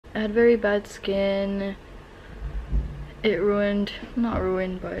I had very bad skin. It not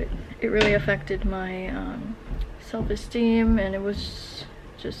ruined, but it really affected my self-esteem, and it was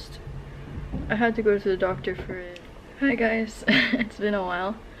just, I had to go to the doctor for it. Hi guys, it's been a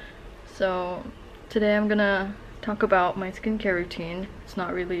while. So today I'm gonna talk about my skincare routine. It's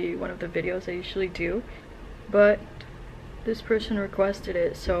not really one of the videos I usually do, but this person requested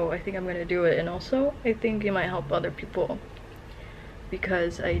it, so I think I'm gonna do it. And also I think it might help other people,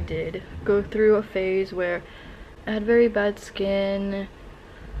 because I did go through a phase where I had very bad skin.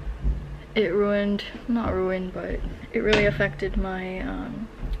 It not ruined, but it really affected my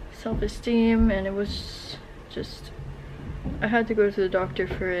self-esteem, and it was just, I had to go to the doctor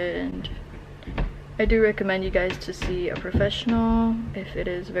for it. And I do recommend you guys to see a professional if it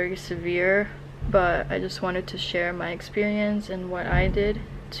is very severe, but I just wanted to share my experience and what I did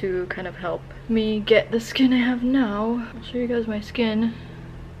to kind of help me get the skin I have now. I'll show you guys my skin.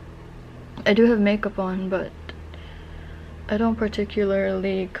 I do have makeup on, but I don't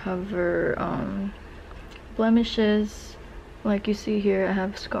particularly cover blemishes. Like you see here, I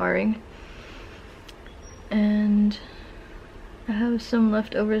have scarring, and I have some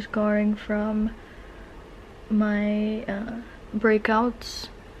leftover scarring from my breakouts,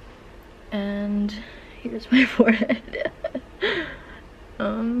 and here's my forehead.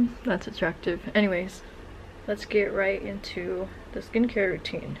 That's attractive. Anyways, let's get right into the skincare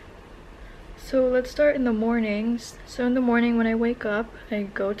routine. So let's start in the mornings. So in the morning when I wake up, I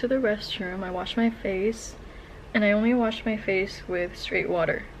go to the restroom, I wash my face, and I only wash my face with straight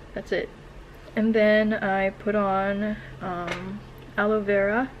water. That's it. And then I put on aloe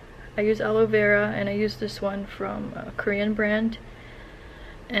vera. I use aloe vera, and I use this one from a Korean brand,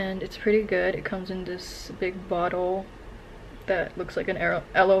 and it's pretty good. It comes in this big bottle that looks like an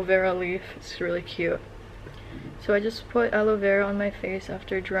aloe vera leaf. It's really cute. So I just put aloe vera on my face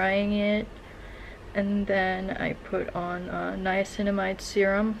after drying it, and then I put on niacinamide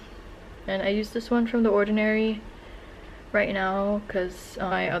serum, and I use this one from The Ordinary right now because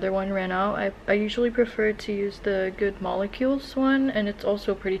my other one ran out. I usually prefer to use the Good Molecules one, and it's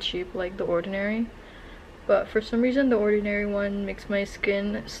also pretty cheap like The Ordinary, but for some reason The Ordinary one makes my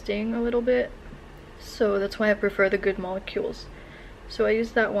skin sting a little bit, so that's why I prefer the Good Molecules. So I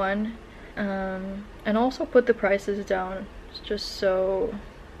use that one, and also put the prices down just so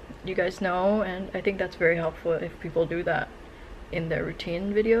you guys know, and I think that's very helpful if people do that in their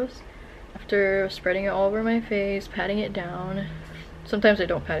routine videos. After spreading it all over my face, patting it down, sometimes I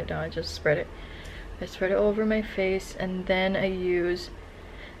don't pat it down, I just spread it. I spread it all over my face, and then I use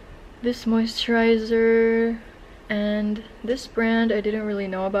this moisturizer, and this brand I didn't really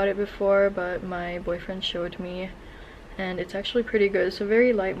know about it before, but my boyfriend showed me, and it's actually pretty good. It's a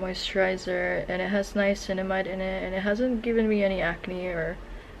very light moisturizer, and it has niacinamide in it, and it hasn't given me any acne or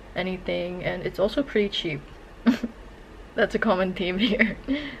anything, and it's also pretty cheap. That's a common theme here.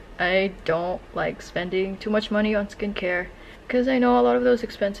 I don't like spending too much money on skincare because I know a lot of those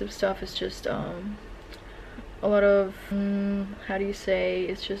expensive stuff is just a lot of how do you say,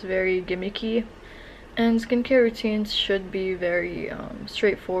 it's just very gimmicky, and skincare routines should be very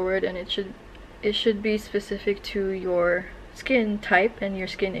straightforward, and it should be specific to your skin type and your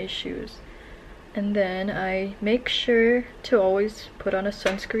skin issues. And then I make sure to always put on a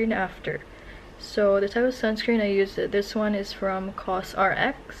sunscreen after. So the type of sunscreen I use, this one is from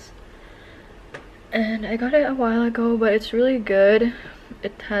COSRX, and I got it a while ago, but it's really good.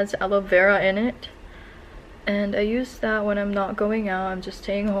 It has aloe vera in it, and I use that when I'm not going out. I'm just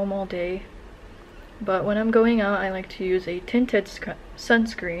staying home all day, but when I'm going out I like to use a tinted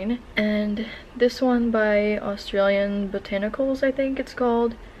sunscreen, and this one by Australian Botanicals, I think it's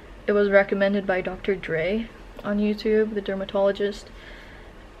called. It was recommended by Dr. Dre on YouTube, the dermatologist,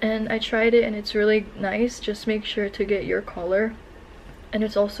 and I tried it and it's really nice. Just make sure to get your color, and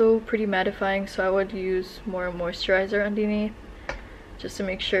it's also pretty mattifying, so I would use more moisturizer underneath just to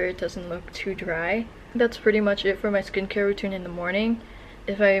make sure it doesn't look too dry. That's pretty much it for my skincare routine in the morning.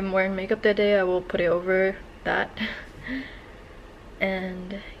 If I'm wearing makeup that day, I will put it over that.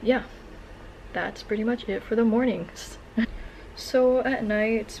 And yeah, that's pretty much it for the mornings. So at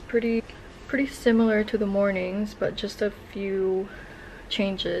night it's pretty similar to the mornings, but just a few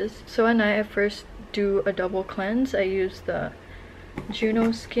changes. So at night I first do a double cleanse. I use the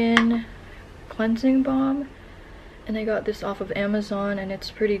Juno Skin cleansing balm, and I got this off of Amazon, and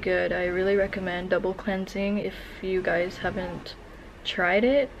it's pretty good. I really recommend double cleansing if you guys haven't tried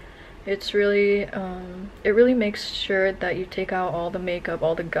it. It's really it really makes sure that you take out all the makeup,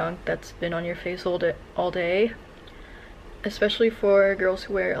 all the gunk that's been on your face all day, especially for girls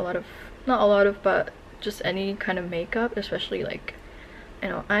who wear a lot of, not a lot of, but just any kind of makeup, especially like I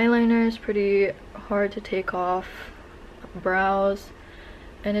know eyeliner is pretty hard to take off, brows,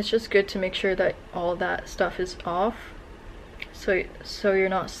 and it's just good to make sure that all that stuff is off so you're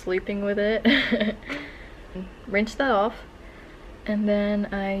not sleeping with it. Rinse that off, and then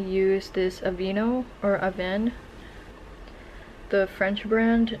I use this Aveeno or Aven, the French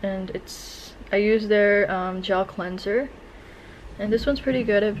brand, and I use their gel cleanser, and this one's pretty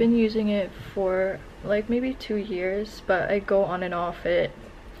good. I've been using it for like maybe 2 years, but I go on and off it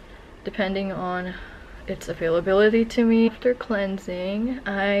depending on its availability to me. After cleansing,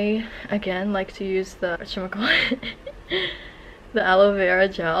 I again like to use the the aloe vera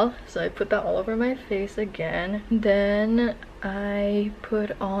gel, so I put that all over my face again. Then I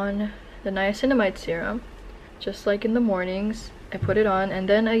put on the niacinamide serum, just like in the mornings. I put it on, and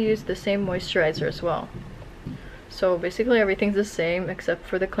then I use the same moisturizer as well. So basically everything's the same except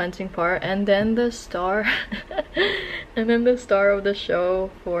for the cleansing part. And then the star and then the star of the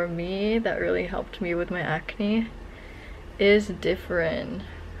show for me that really helped me with my acne is Differin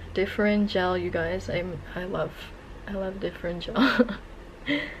gel, you guys. I love Differin gel.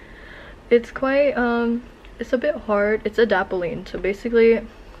 It's quite it's a bit hard. It's adapalene, so basically,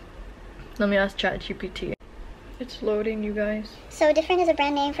 let me ask ChatGPT. It's loading, you guys. So Differin is a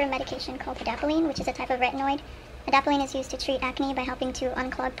brand name for a medication called adapalene, which is a type of retinoid. Adapalene is used to treat acne by helping to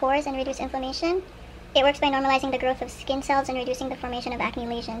unclog pores and reduce inflammation. It works by normalizing the growth of skin cells and reducing the formation of acne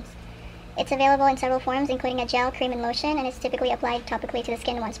lesions. It's available in several forms, including a gel, cream, and lotion, and it's typically applied topically to the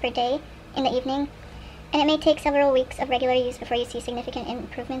skin once per day in the evening. And it may take several weeks of regular use before you see significant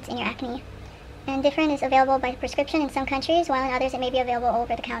improvements in your acne. And Differin is available by prescription in some countries, while in others it may be available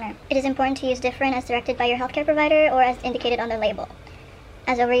over the counter. It is important to use Differin as directed by your healthcare provider or as indicated on the label,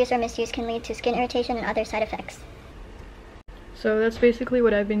 as overuse or misuse can lead to skin irritation and other side effects. So that's basically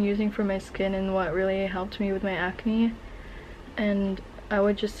what I've been using for my skin and what really helped me with my acne. And I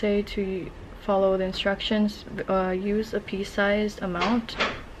would just say to follow the instructions, use a pea-sized amount.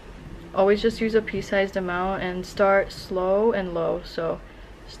 Always just use a pea-sized amount and start slow and low. So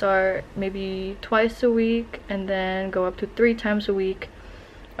start maybe twice a week and then go up to 3 times a week,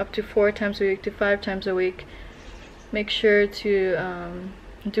 up to 4 times a week, to 5 times a week. Make sure to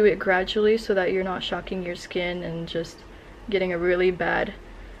do it gradually so that you're not shocking your skin and just getting a really bad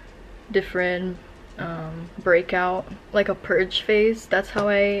different breakout, like a purge phase. That's how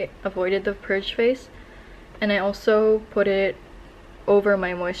I avoided the purge phase. And I also put it over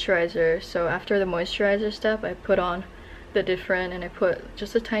my moisturizer. So after the moisturizer step, I put on the Differin, and I put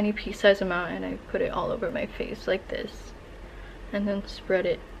just a tiny pea-sized amount, and I put it all over my face like this, and then spread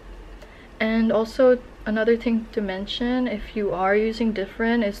it. And also another thing to mention, if you are using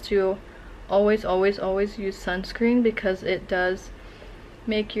Differin, is to always use sunscreen, because it does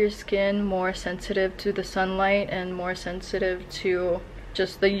make your skin more sensitive to the sunlight and more sensitive to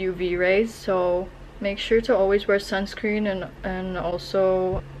just the UV rays. So make sure to always wear sunscreen and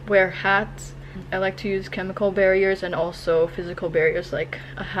also wear hats. I like to use chemical barriers and also physical barriers like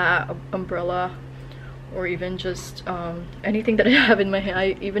a hat, an umbrella, or even just anything that I have in my hand.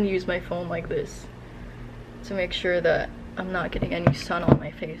 I even use my phone like this to make sure that I'm not getting any sun on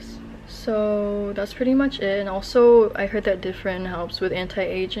my face. So that's pretty much it. And also I heard that Differin helps with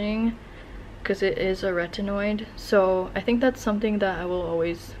anti-aging because it is a retinoid, so I think that's something that I will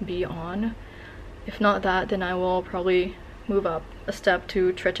always be on. If not that, then I will probably move up a step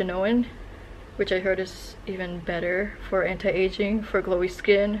to tretinoin, which I heard is even better for anti-aging, for glowy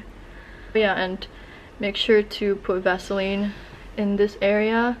skin. But yeah, and make sure to put Vaseline in this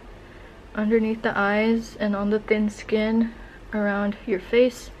area, underneath the eyes and on the thin skin around your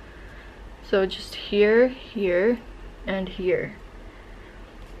face. So just here, here, and here.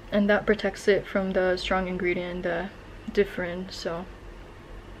 And that protects it from the strong ingredient, the Differin. So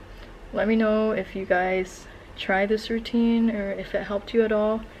let me know if you guys try this routine or if it helped you at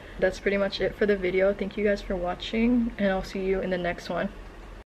all. That's pretty much it for the video. Thank you guys for watching, and I'll see you in the next one.